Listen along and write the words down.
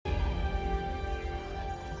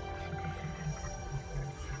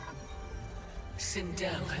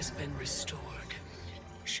Sindel has been restored.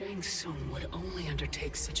 Shang Tsung would only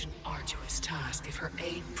undertake such an arduous task if her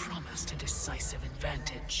aid promised a decisive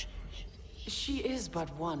advantage. She is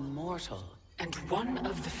but one mortal. And one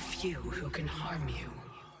of the few who can harm you.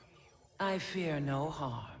 I fear no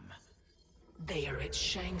harm. They are at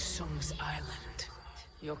Shang Tsung's island.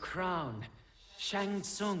 Your crown. Shang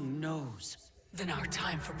Tsung knows. Then our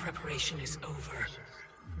time for preparation is over.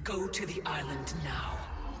 Go to the island now.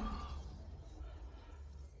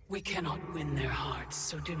 We cannot win their hearts,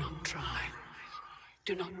 so do not try.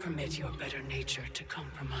 Do not permit your better nature to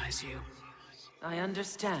compromise you. I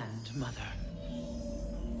understand, Mother.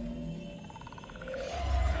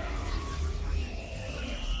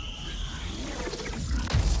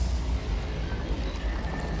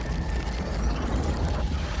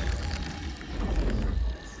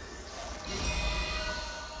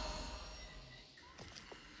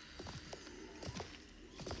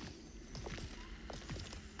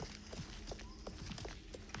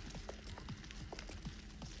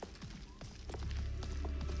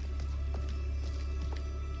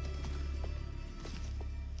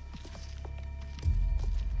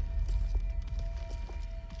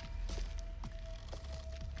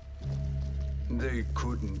 They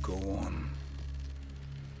couldn't go on.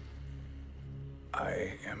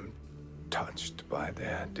 I am touched by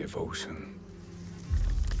their devotion.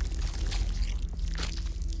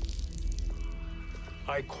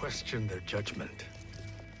 I question their judgment.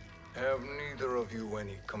 Have neither of you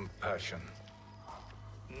any compassion?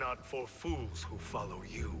 Not for fools who follow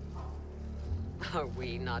you. Are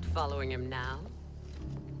we not following him now?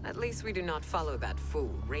 At least we do not follow that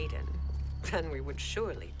fool, Raiden. Then we would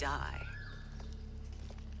surely die.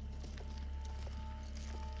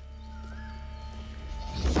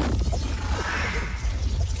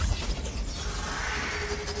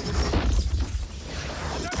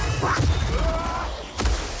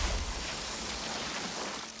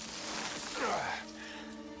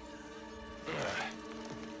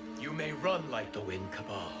 You may run like the Wind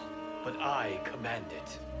Cabal, but I command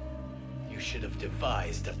it. You should have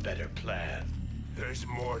devised a better plan. There's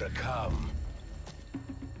more to come.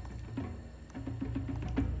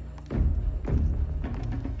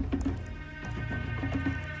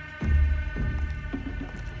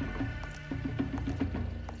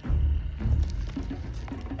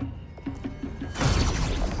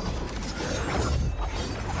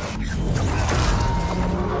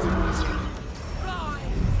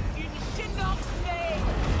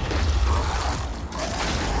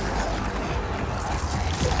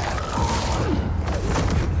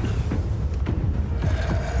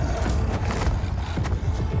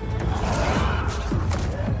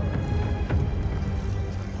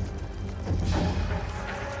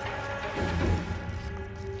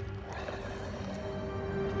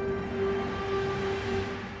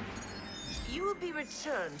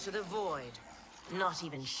 Return to the void. Not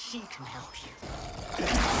even she can help you.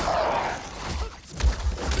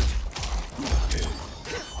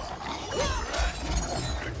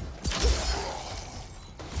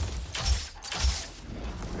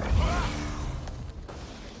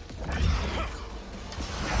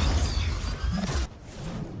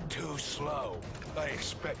 Too slow. I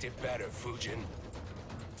expected better, Fujin.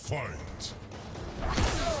 Fight!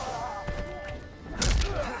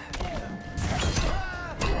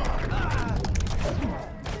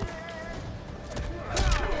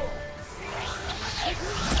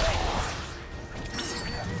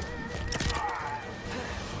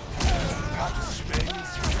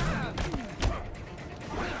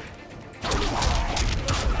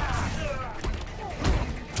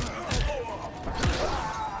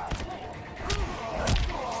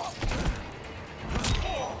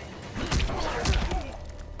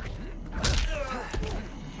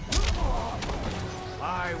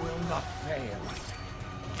 I will not fail.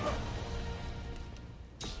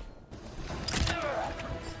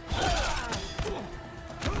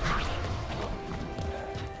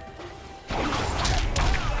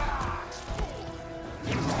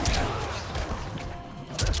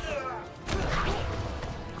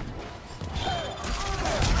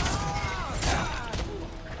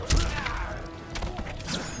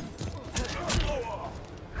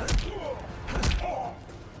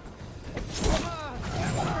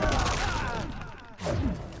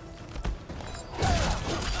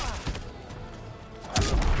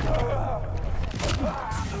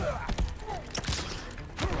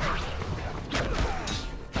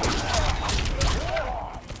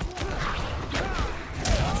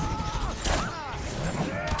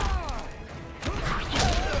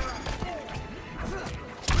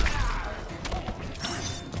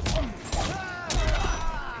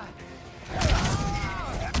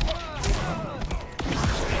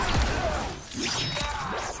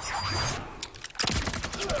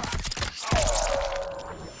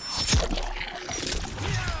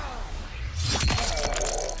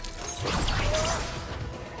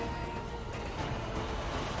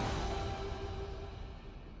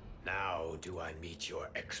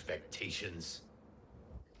 emotions.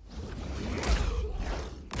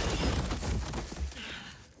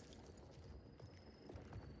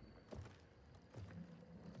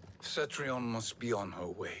 Cetrion must be on her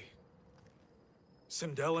way.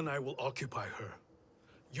 Sindel and I will occupy her.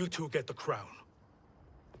 You two get the crown.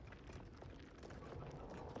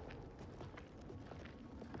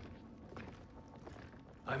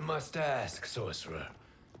 I must ask, sorcerer.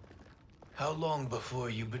 How long before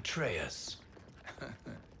you betray us?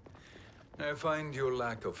 I find your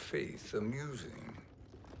lack of faith amusing.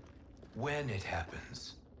 When it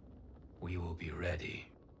happens, we will be ready.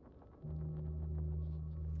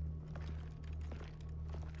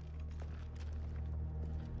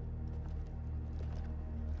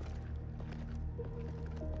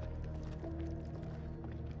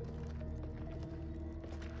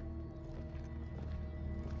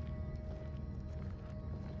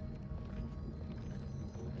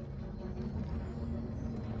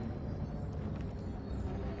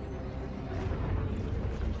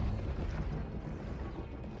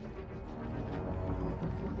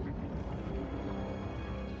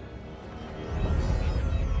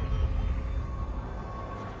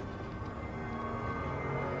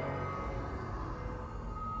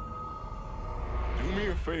 Do me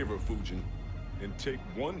a favor, Fujin, and take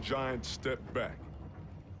one giant step back.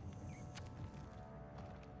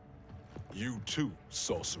 You too,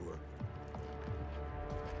 sorcerer.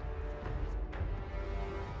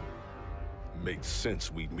 Makes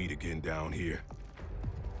sense we'd meet again down here.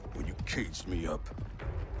 When you caged me up,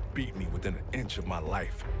 beat me within an inch of my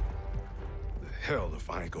life. The hell if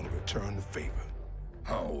I ain't gonna return the favor.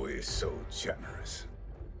 Always so generous.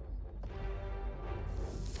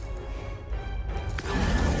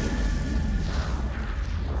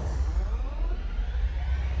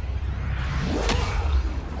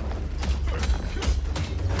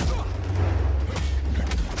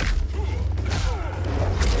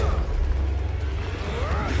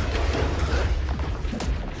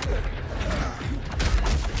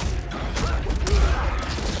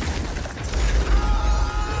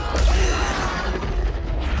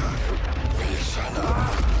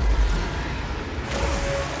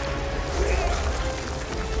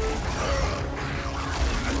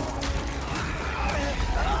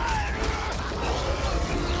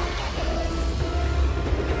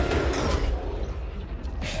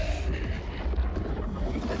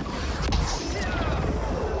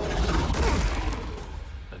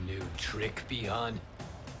 Beyond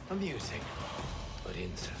amusing, but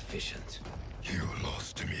insufficient. You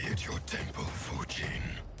lost to me at your temple, Fujin.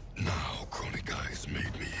 Now Chronic Eyes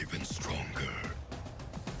made me even stronger.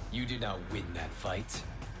 You did not win that fight.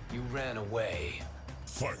 You ran away.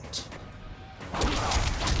 Fight!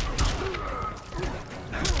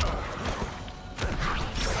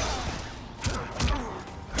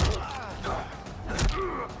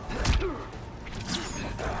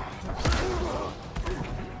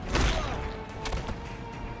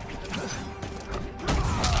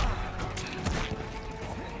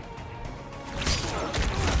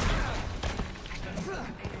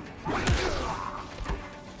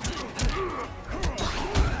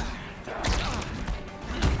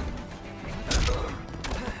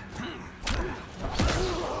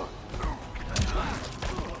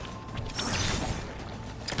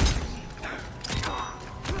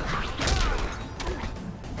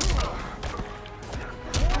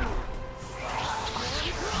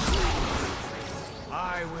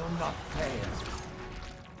 I will not fail.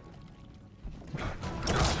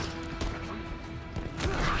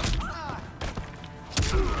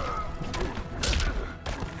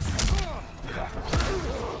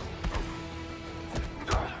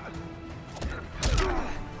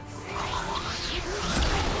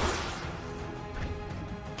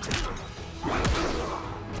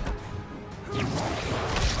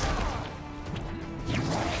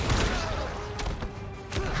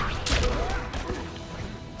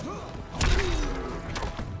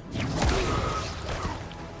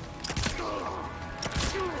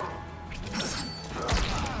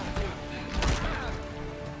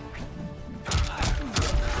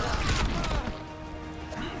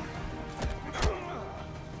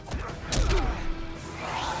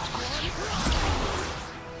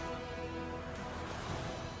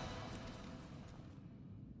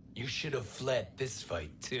 You should have fled this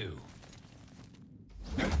fight, too.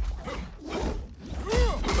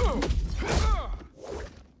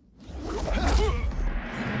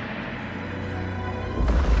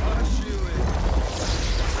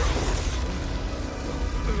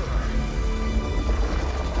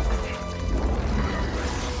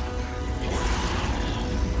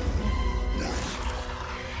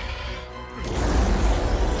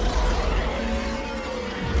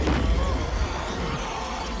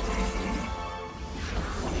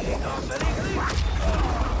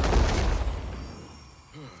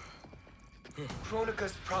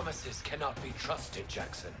 Kronika's promises cannot be trusted,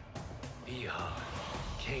 Jackson. Bihan,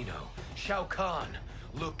 Kano, Shao Kahn.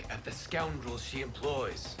 Look at the scoundrels she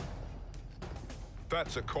employs.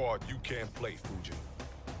 That's a card you can't play, Fujin.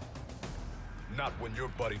 Not when you're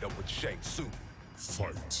buddied up with Shang Tsung.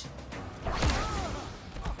 Fight.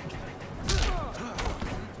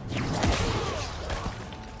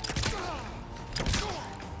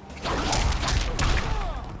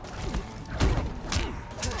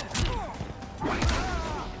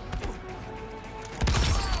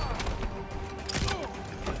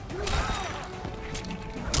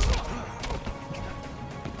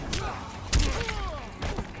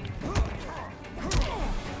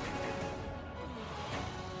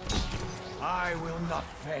 I will not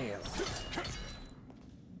fail.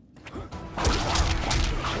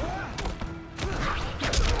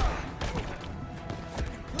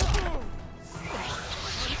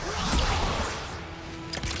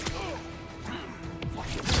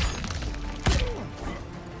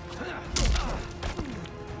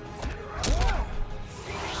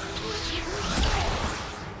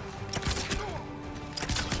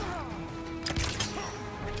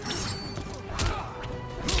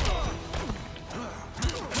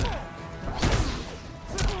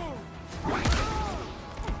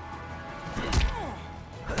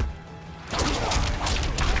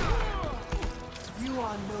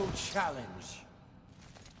 Challenge.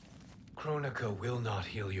 Kronika will not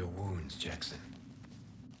heal your wounds, Jackson.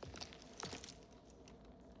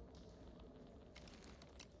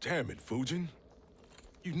 Damn it, Fujin.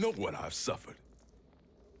 You know what I've suffered.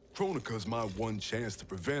 Kronika's my one chance to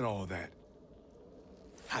prevent all that.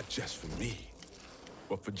 Not just for me,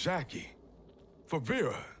 but for Jackie, for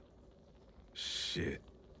Vera. Shit.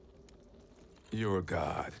 You're a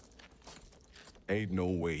god. Ain't no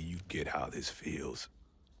way you get how this feels.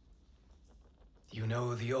 You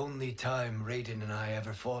know the only time Raiden and I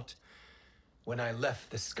ever fought? When I left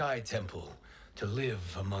the Sky Temple to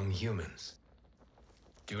live among humans.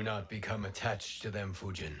 Do not become attached to them,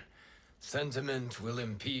 Fujin. Sentiment will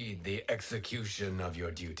impede the execution of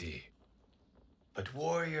your duty. But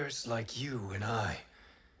warriors like you and I,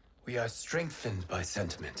 we are strengthened by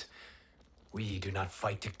sentiment. We do not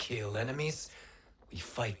fight to kill enemies. We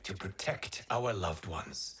fight to protect our loved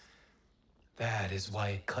ones. That is why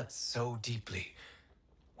it cuts so deeply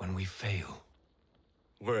when we fail.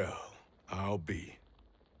 Well, I'll be.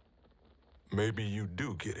 Maybe you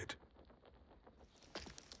do get it.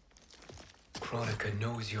 Kronika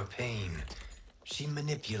knows your pain. She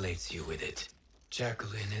manipulates you with it.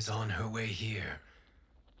 Jacqueline is on her way here.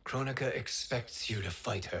 Kronika expects you to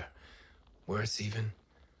fight her. Worse even,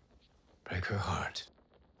 break her heart.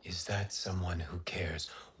 Is that someone who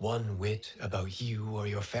cares one whit about you or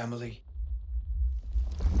your family?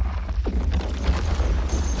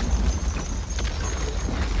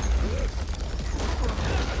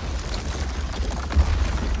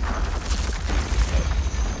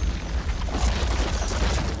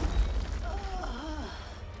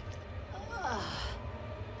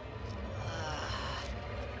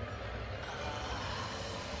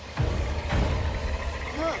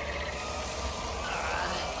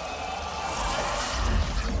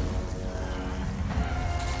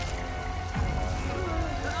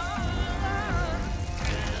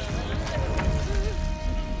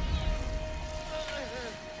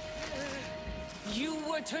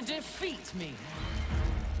 To defeat me.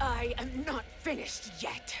 I am not finished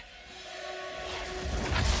yet.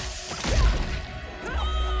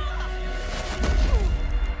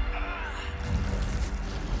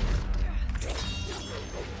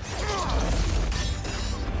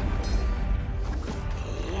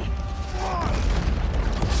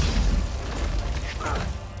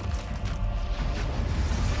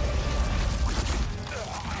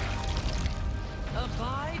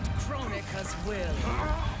 Abide Kronika's will.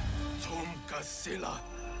 Sila,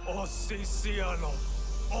 o Sisiano,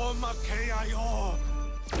 o Makeayo.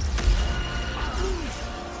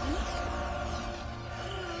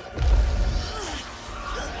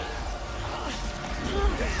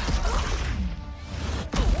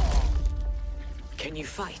 Can you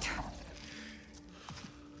fight?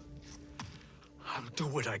 I'll do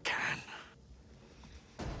what I can.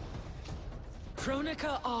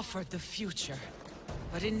 Kronika offered the future,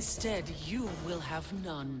 but instead you will have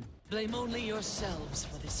none. Blame only yourselves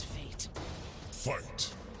for this fate.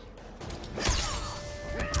 Fight.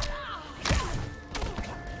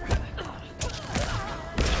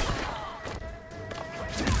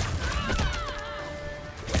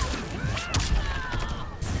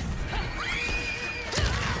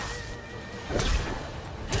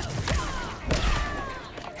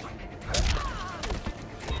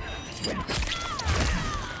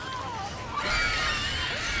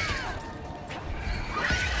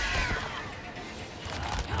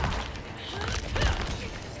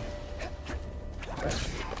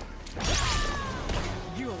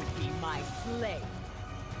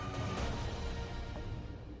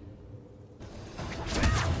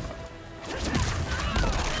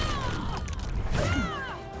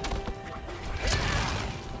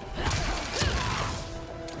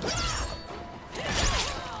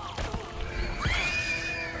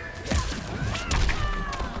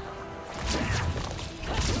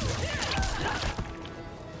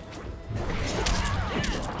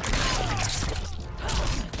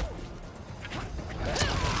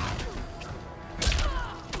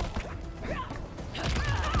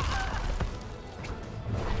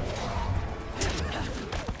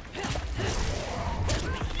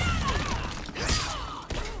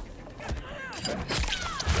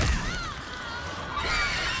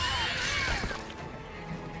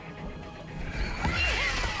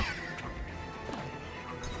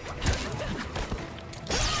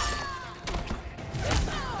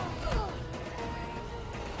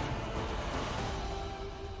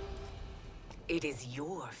 It is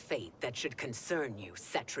your fate that should concern you,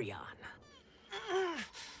 Cetrion.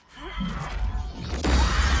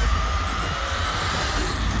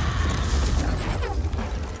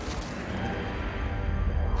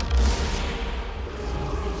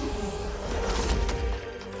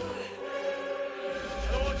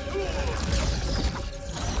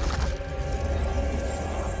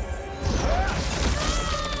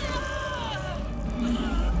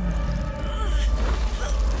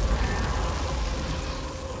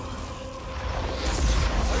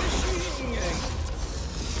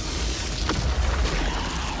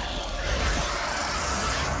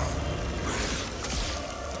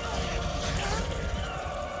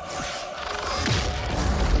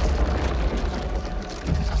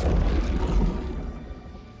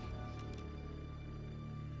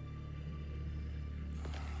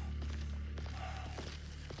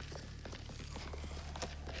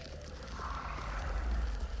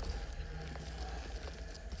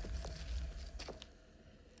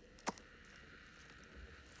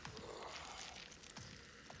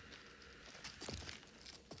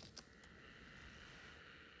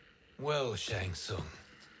 Well, Shang Tsung,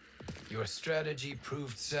 your strategy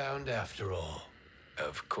proved sound after all.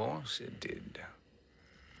 Of course it did.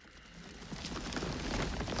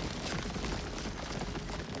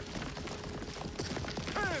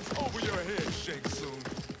 Hands over your head, Shang Tsung.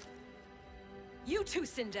 You too,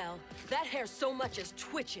 Sindel. That hair so much as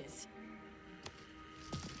twitches.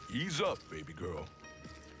 Ease up, baby girl.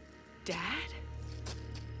 Dad?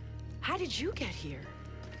 How did you get here?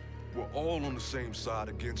 We're all on the same side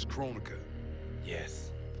against Kronika. Yes.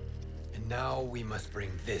 And now we must bring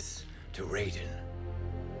this to Raiden.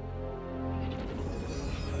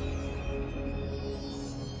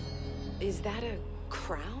 Is that a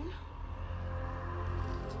crown?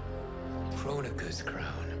 Kronika's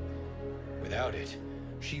crown. Without it,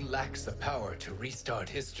 she lacks the power to restart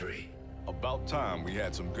history. About time we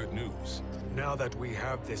had some good news. Now that we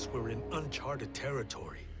have this, we're in uncharted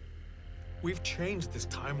territory. We've changed this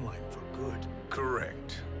timeline for good.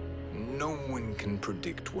 Correct. No one can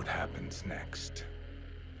predict what happens next.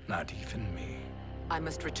 Not even me. I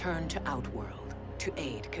must return to Outworld to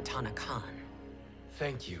aid Katana Khan.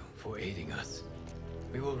 Thank you for aiding us.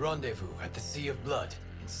 We will rendezvous at the Sea of Blood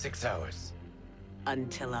in 6 hours.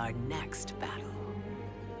 Until our next battle.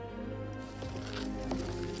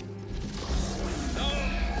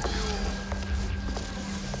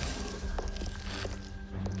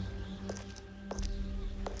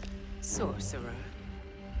 Sorcerer.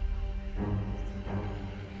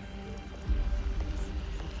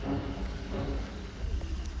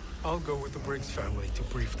 I'll go with the Briggs family to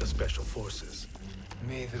brief the Special Forces.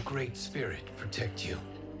 May the Great Spirit protect you.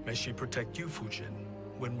 May she protect you, Fujin,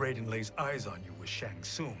 when Raiden lays eyes on you with Shang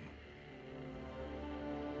Tsung.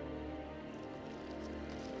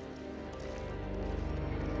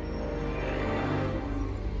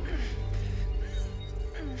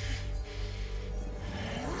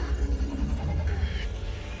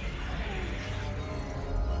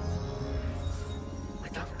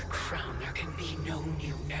 Without the crown, there can be no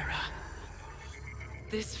new era.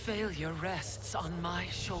 This failure rests on my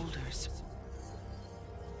shoulders.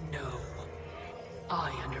 No.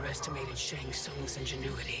 I underestimated Shang Tsung's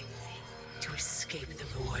ingenuity. To escape the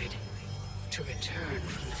void. To return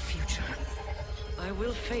from the future. I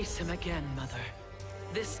will face him again, Mother.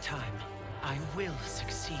 This time, I will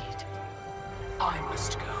succeed. I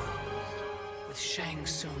must go. With Shang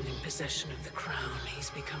Tsung in possession of the crown, he's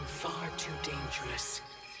become far too dangerous.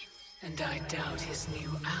 And I doubt his new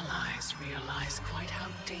allies realize quite how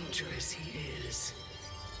dangerous he is.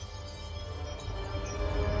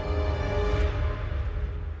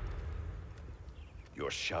 Your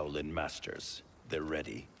Shaolin masters, they're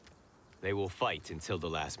ready. They will fight until the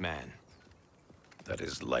last man. That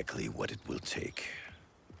is likely what it will take.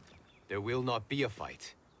 There will not be a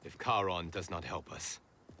fight if Charon does not help us.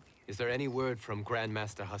 Is there any word from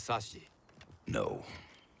Grandmaster Hasashi? No.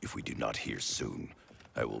 If we do not hear soon,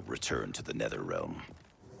 I will return to the Netherrealm.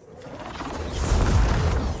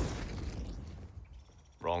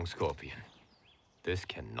 Wrong, Scorpion. This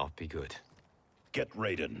cannot be good. Get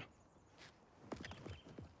Raiden.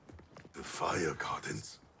 The fire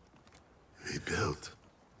gardens rebuilt.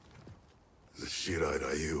 The Shirai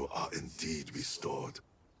Ryu are indeed restored.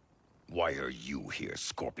 Why are you here,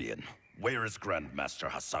 Scorpion? Where is Grandmaster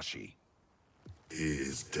Hasashi? He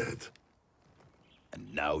is dead.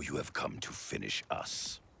 And now you have come to finish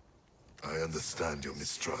us. I understand your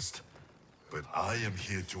mistrust, but I am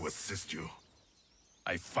here to assist you.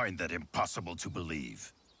 I find that impossible to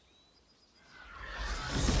believe.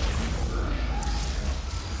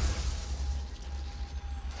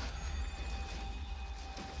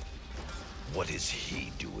 What is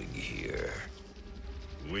he doing here?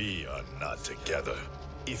 We are not together.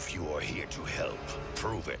 If you are here to help,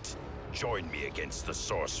 prove it. Join me against the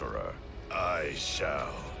sorcerer. I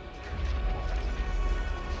shall.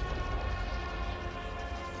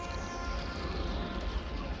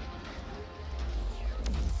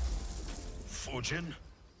 Fujin?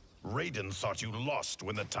 Raiden thought you lost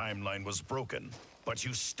when the timeline was broken, but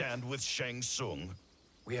you stand with Shang Tsung.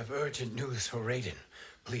 We have urgent news for Raiden.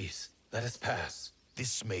 Please, let us pass.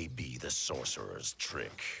 This may be the sorcerer's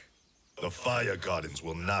trick. The Fire Gardens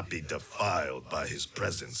will not be defiled by his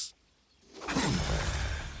presence.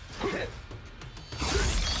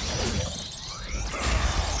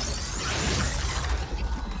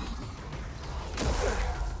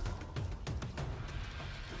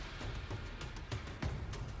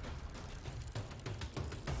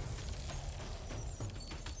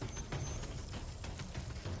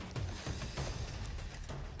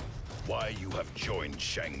 Why you have joined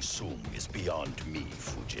Shang Tsung is beyond me,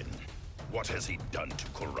 Fujin. What has he done to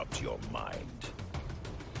corrupt your mind?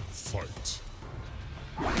 Fight.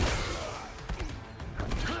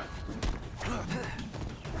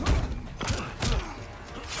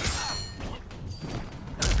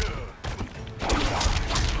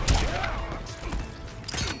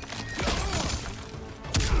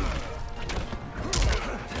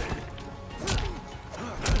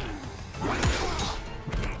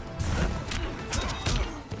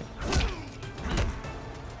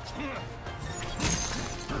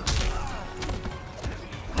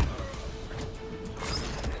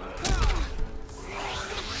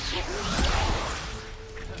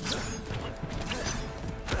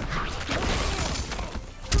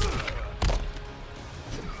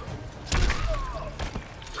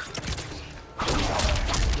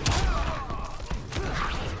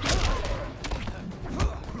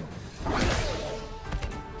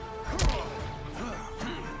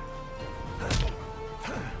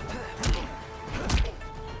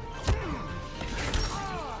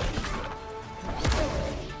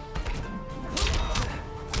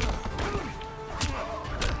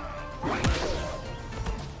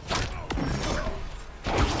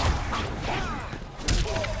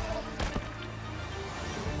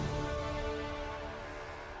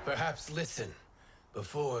 Perhaps listen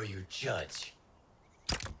before you judge.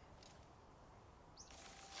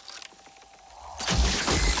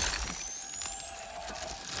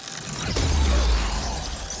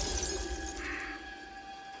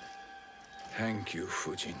 Thank you,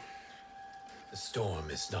 Fujin. The storm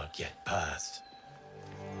is not yet past.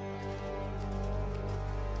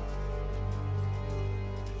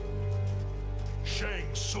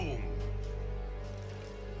 Shang Tsung.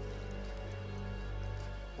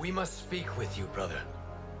 We must speak with you, brother.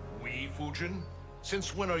 We, Fujin?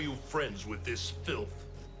 Since when are you friends with this filth?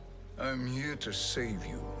 I'm here to save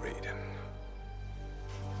you, Raiden.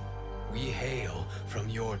 We hail from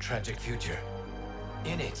your tragic future.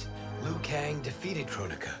 In it, Liu Kang defeated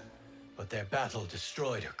Kronika, but their battle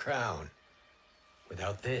destroyed her crown.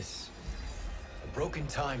 Without this, a broken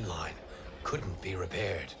timeline couldn't be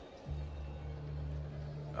repaired.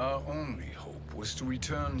 Our only hope was to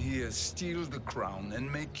return here, steal the crown, and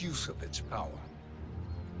make use of its power.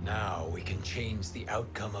 Now we can change the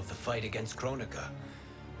outcome of the fight against Kronika.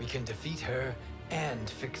 We can defeat her and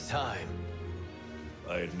fix time.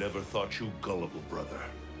 I had never thought you gullible, brother.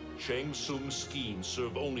 Shang Tsung's schemes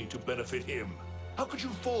serve only to benefit him. How could you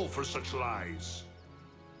fall for such lies?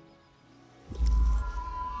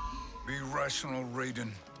 Be rational,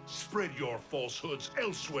 Raiden. Spread your falsehoods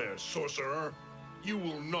elsewhere, sorcerer. You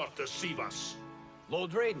will not deceive us.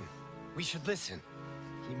 Lord Raiden, we should listen.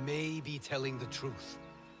 He may be telling the truth.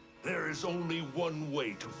 There is only one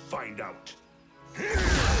way to find out.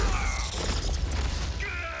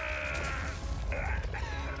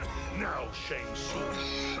 Now, Shang Tsung,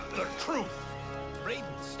 the truth! Raiden,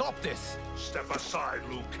 stop this! Step aside,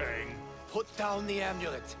 Liu Kang. Put down the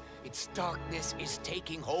amulet. Its darkness is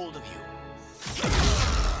taking hold of you.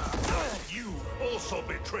 You also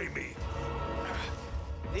betray me.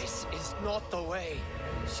 This is not the way.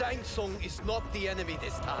 Shang Tsung is not the enemy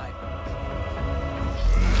this time.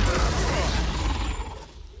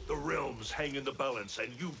 The realms hang in the balance, and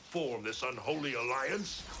you form this unholy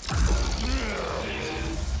alliance?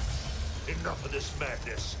 Enough of this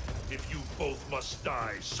madness. If you both must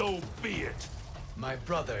die, so be it. My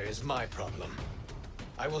brother is my problem.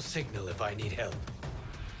 I will signal if I need help.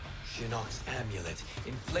 Shinnok's amulet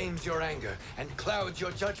inflames your anger and clouds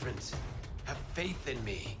your judgments. Have faith in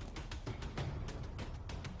me.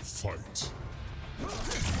 Fight.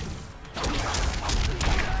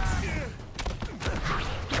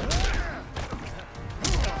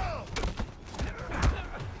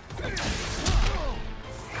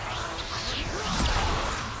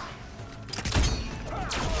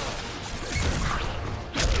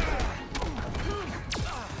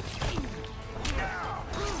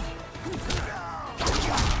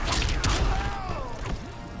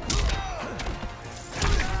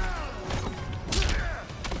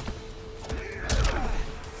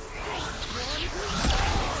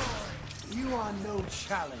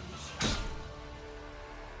 challenge.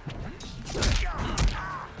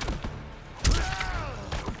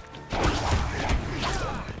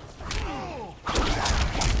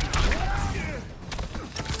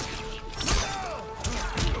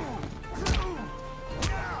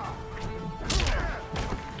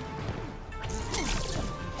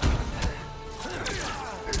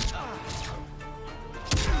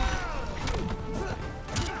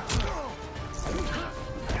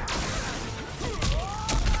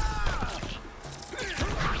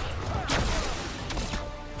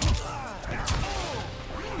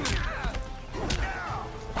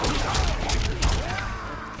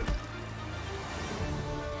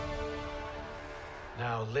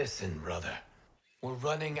 Now listen, brother. We're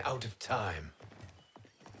running out of time.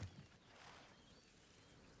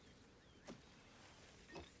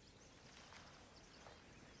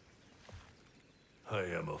 I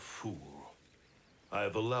am a fool. I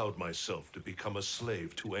have allowed myself to become a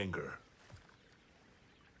slave to anger.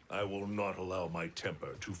 I will not allow my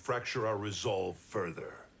temper to fracture our resolve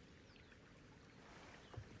further.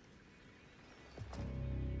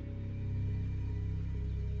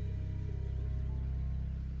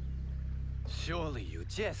 Surely you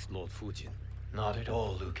jest, Lord Fujin. Not at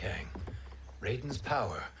all, Liu Kang. Raiden's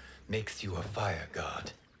power makes you a fire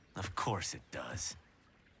god. Of course it does.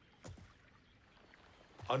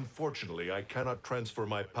 Unfortunately, I cannot transfer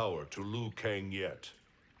my power to Liu Kang yet.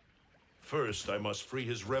 First, I must free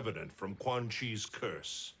his Revenant from Quan Chi's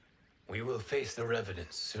curse. We will face the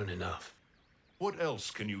Revenants soon enough. What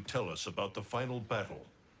else can you tell us about the final battle?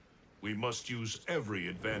 We must use every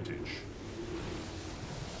advantage.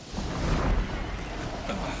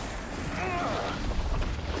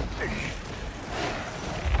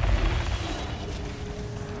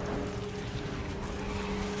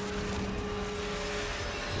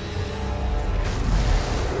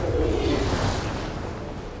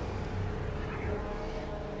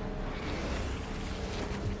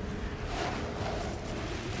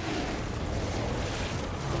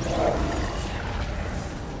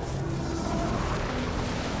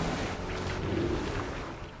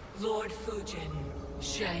 Lord Fujin,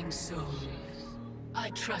 Shang Tsung,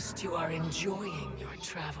 I trust you are enjoying your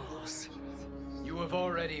travels. You have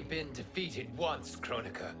already been defeated once,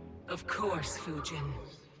 Kronika. Of course, Fujin.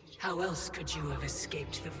 How else could you have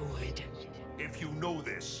escaped the void? If you know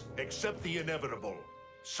this, accept the inevitable.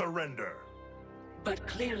 Surrender. But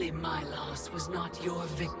clearly my loss was not your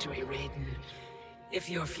victory, Raiden. If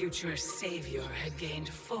your future savior had gained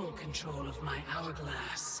full control of my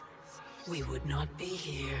hourglass, we would not be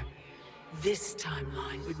here. This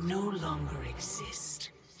timeline would no longer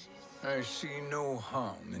exist. I see no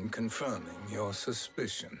harm in confirming your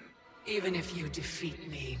suspicion. Even if you defeat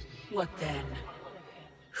me, what then?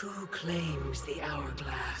 Who claims the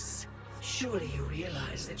hourglass? Surely you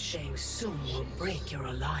realize that Shang Tsung will break your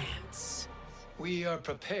alliance. We are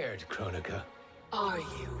prepared, Kronika. Are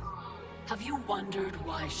you? Have you wondered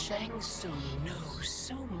why Shang Tsung knows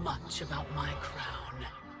so much about my crown?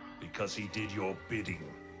 Because he did your bidding,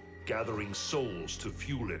 gathering souls to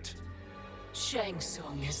fuel it. Shang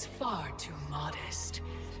Tsung is far too modest.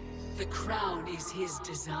 The crown is his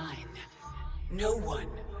design. No one,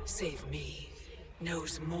 save me,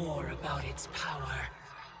 knows more about its power.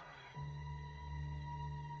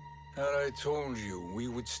 Had I told you, we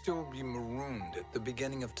would still be marooned at the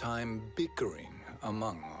beginning of time, bickering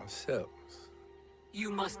among ourselves.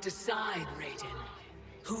 You must decide, Raiden.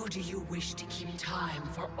 Who do you wish to keep time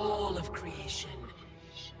for all of creation?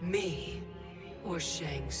 Me or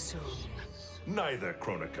Shang Tsung? Neither,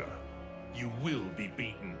 Kronika. You will be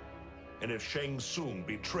beaten. And if Shang Tsung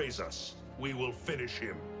betrays us, we will finish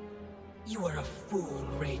him. You are a fool,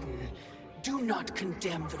 Raiden. Do not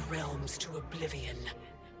condemn the realms to oblivion.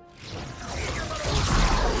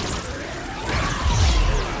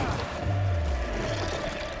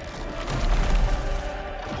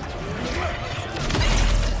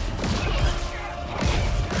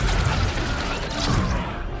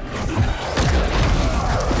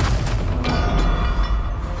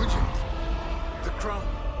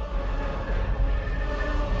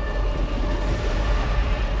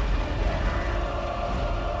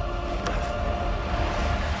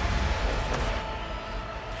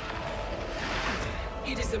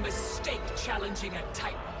 It is a mistake challenging a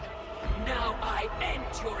Titan. Now I end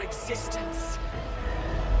your existence.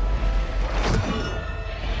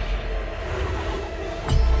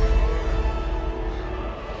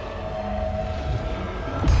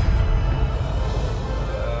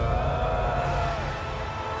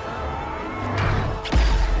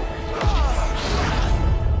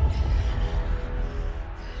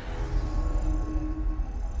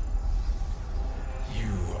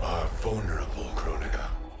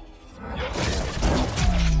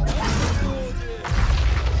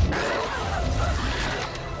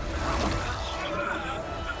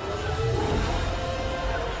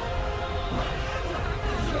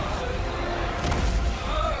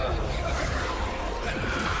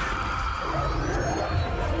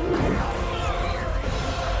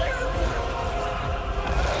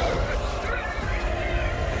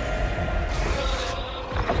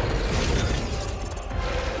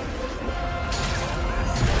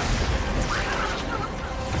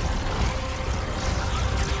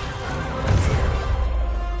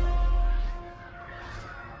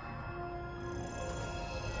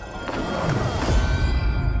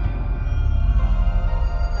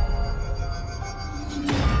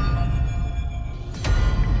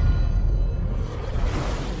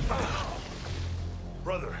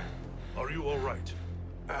 Are you all right?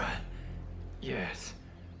 Yes.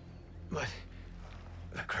 But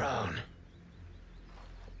the crown...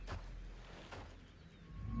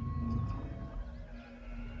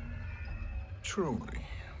 Truly,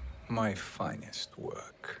 my finest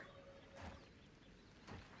work.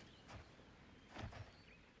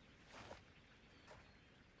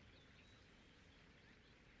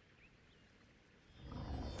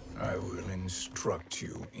 I will instruct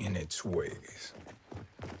you in its ways.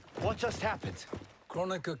 What just happened?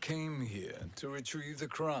 Kronika came here to retrieve the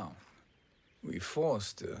crown. We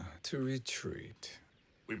forced her to retreat.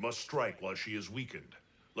 We must strike while she is weakened.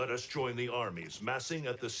 Let us join the armies, massing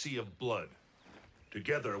at the Sea of Blood.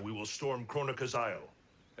 Together we will storm Kronika's Isle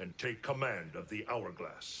and take command of the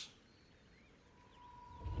Hourglass.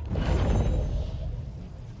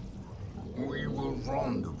 We will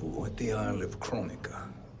rendezvous at the Isle of Kronika.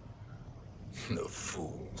 The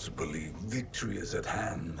fools believe victory is at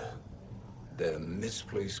hand. Their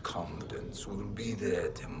misplaced confidence will be their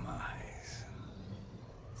demise.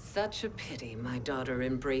 Such a pity my daughter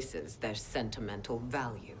embraces their sentimental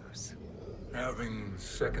values. Having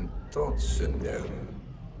second thoughts, Sindel?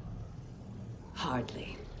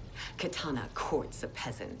 Hardly. Kitana courts a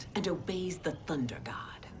peasant and obeys the Thunder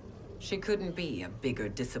God. She couldn't be a bigger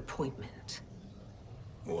disappointment.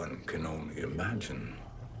 One can only imagine.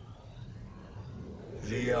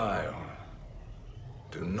 The Isle.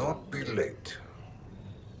 Do not be late.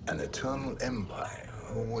 An eternal empire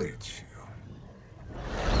awaits you.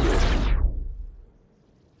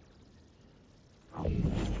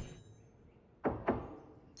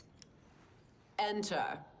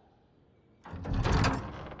 Enter.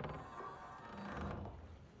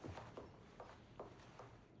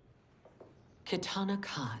 Kitana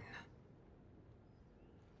Khan.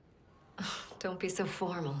 Don't be so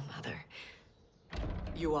formal, Mother.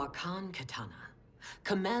 You are Khan Kitana.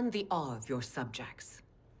 Command the awe of your subjects.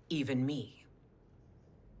 Even me.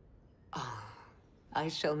 Oh, I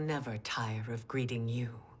shall never tire of greeting you.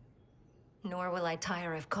 Nor will I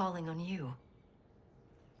tire of calling on you.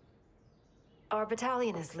 Our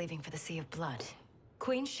battalion is leaving for the Sea of Blood.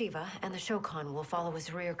 Queen Shiva and the Shokan will follow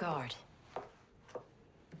as rear guard.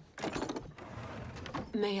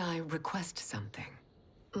 May I request something?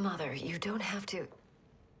 Mother, you don't have to...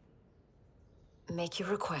 make your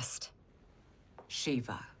request.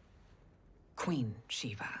 Shiva. Queen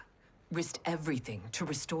Shiva. Risked everything to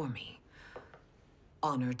restore me.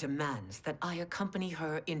 Honor demands that I accompany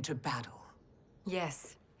her into battle.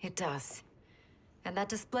 Yes, it does. And that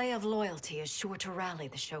display of loyalty is sure to rally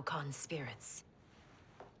the Shokan's spirits.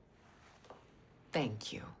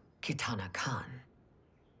 Thank you, Kitana Khan.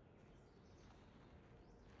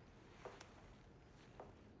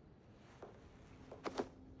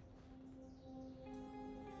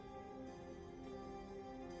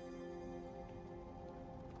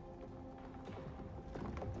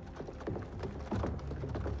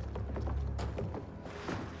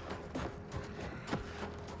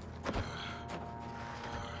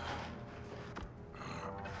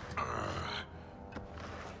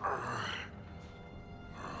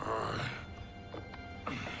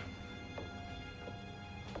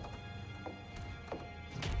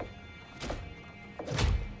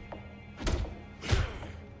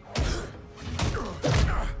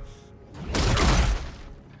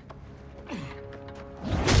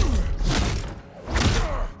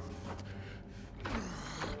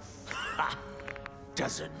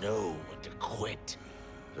 Doesn't know when to quit.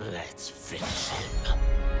 Let's finish him.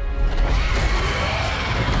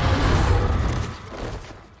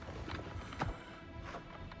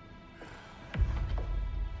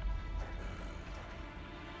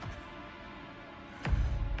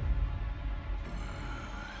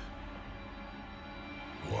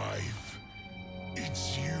 Wife,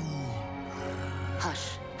 it's you.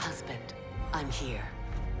 Hush, husband. I'm here.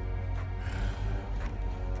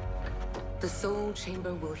 The Soul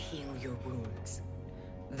Chamber will heal your wounds.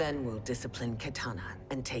 Then we'll discipline Kitana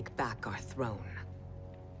and take back our throne.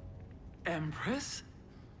 Empress?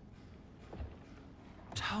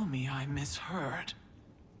 Tell me I misheard.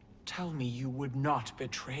 Tell me you would not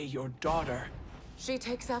betray your daughter. She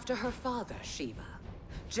takes after her father, Shiva.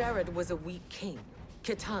 Jared was a weak king.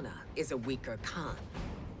 Kitana is a weaker Khan.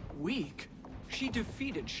 Weak? She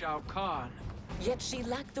defeated Shao Kahn. Yet she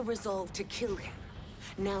lacked the resolve to kill him.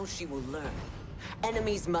 Now she will learn.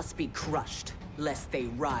 Enemies must be crushed, lest they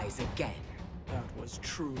rise again. That was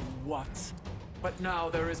true once. But now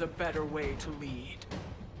there is a better way to lead.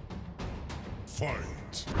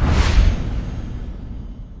 Fight!